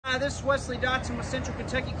This is Wesley Dotson with Central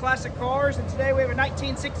Kentucky Classic Cars, and today we have a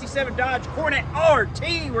 1967 Dodge Coronet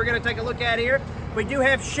RT we're going to take a look at here. We do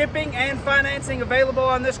have shipping and financing available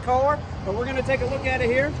on this car, but we're going to take a look at it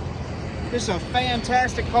here. This is a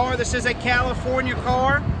fantastic car. This is a California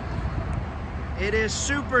car. It is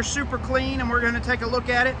super, super clean, and we're going to take a look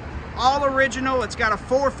at it. All original. It's got a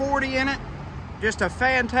 440 in it. Just a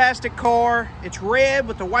fantastic car. It's red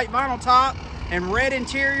with the white vinyl top and red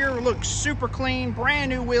interior. Looks super clean. Brand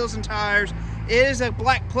new wheels and tires. It is a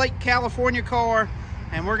black plate California car,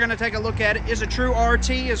 and we're going to take a look at it. It's a true RT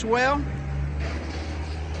as well.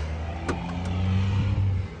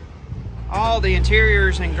 All the interior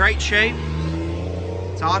is in great shape.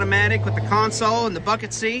 It's automatic with the console and the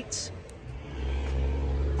bucket seats.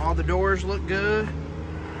 All the doors look good.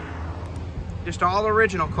 Just all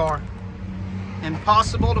original car.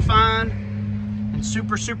 Impossible to find and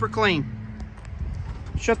super, super clean.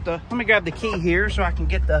 Let me grab the key here so I can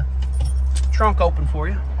get the trunk open for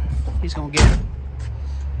you. He's gonna get it.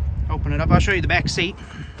 Open it up. I'll show you the back seat.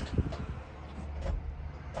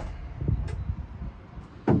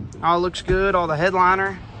 All looks good. All the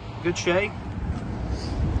headliner, good shape.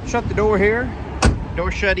 Shut the door here.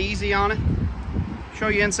 Door shut easy on it. Show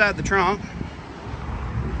you inside the trunk.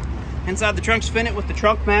 Inside the trunk's fitted with the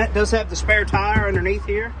trunk mat. It does have the spare tire underneath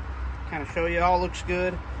here. Kind of show you, all looks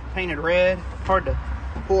good. Painted red. Hard to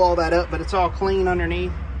pull all that up, but it's all clean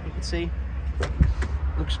underneath. You can see.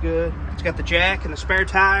 Looks good. It's got the jack and the spare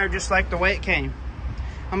tire just like the way it came.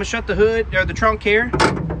 I'm gonna shut the hood, or the trunk here.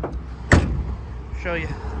 Show you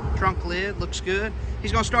trunk lid. Looks good.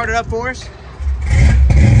 He's gonna start it up for us.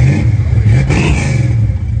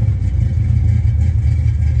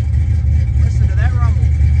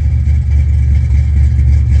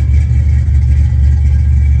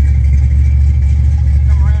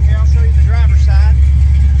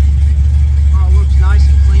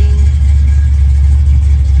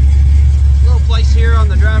 Here on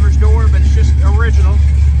the driver's door, but it's just original.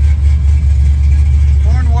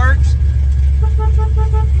 Horn works.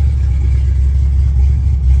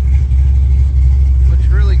 Looks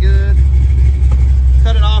really good.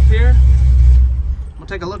 Cut it off here. We'll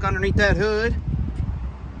take a look underneath that hood.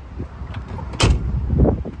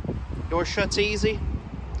 Door shuts easy.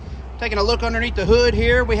 Taking a look underneath the hood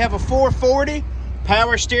here, we have a 440,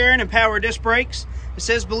 power steering and power disc brakes. It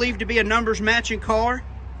says believed to be a numbers matching car.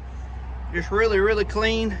 Just really, really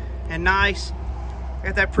clean and nice.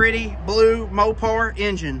 Got that pretty blue Mopar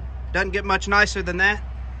engine. Doesn't get much nicer than that.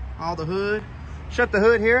 All the hood. Shut the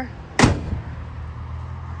hood here.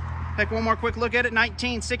 Take one more quick look at it.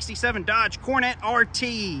 1967 Dodge Coronet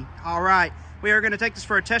RT. All right, we are going to take this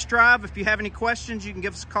for a test drive. If you have any questions, you can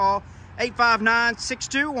give us a call.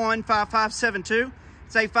 859-621-5572.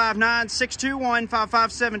 It's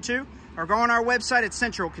 859-621-5572. Or go on our website at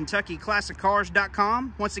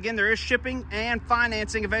centralkentuckyclassiccars.com. Once again, there is shipping and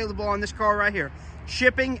financing available on this car right here.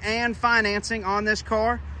 Shipping and financing on this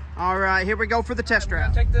car. All right, here we go for the test drive.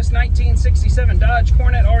 We're gonna take this 1967 Dodge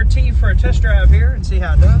Coronet RT for a test drive here and see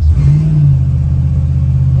how it does.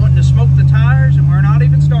 Wanting to smoke the tires, and we're not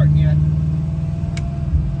even starting yet.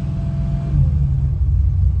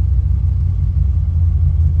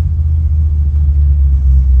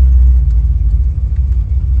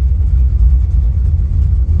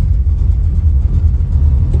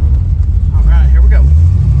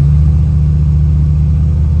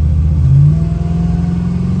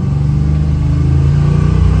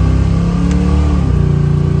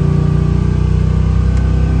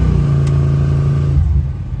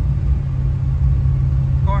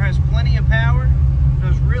 Plenty of power,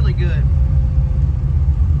 does really good.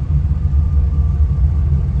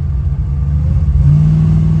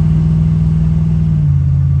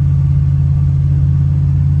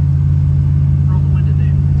 Roll the window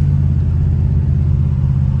down.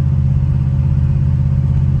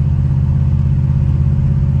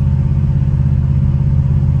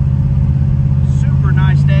 Super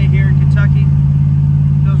nice day here in Kentucky.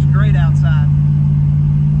 Feels great outside.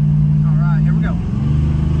 All right, here we go.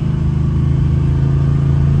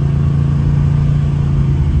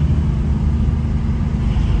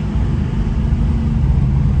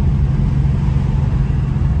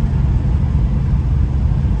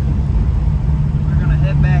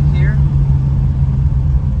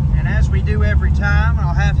 Every time,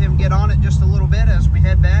 I'll have him get on it just a little bit as we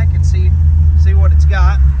head back and see what it's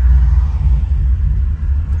got.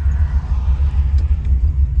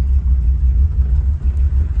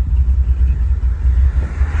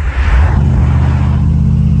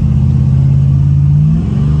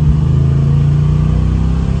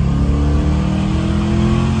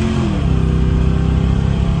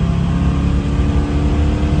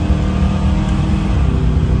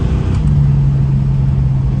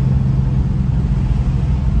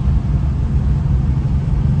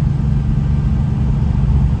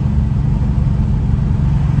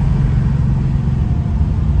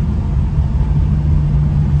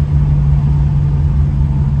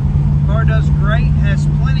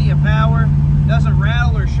 power, doesn't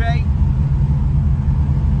rattle or shake.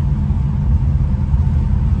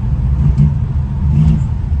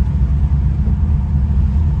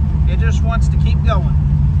 It just wants to keep going.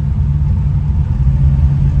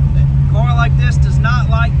 A car like this does not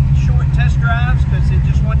like short test drives because it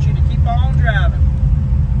just wants you to keep on driving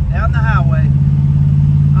down the highway.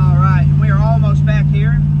 All right, we are almost back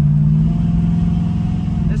here.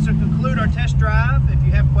 This will conclude our test drive. If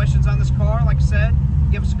you have questions on this car, like I said,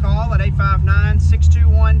 give us a call at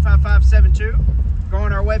 859-621-5572. Go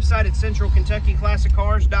on our website at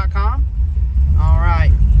centralkentuckyclassiccars.com. All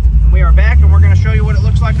right, we are back and we're going to show you what it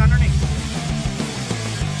looks like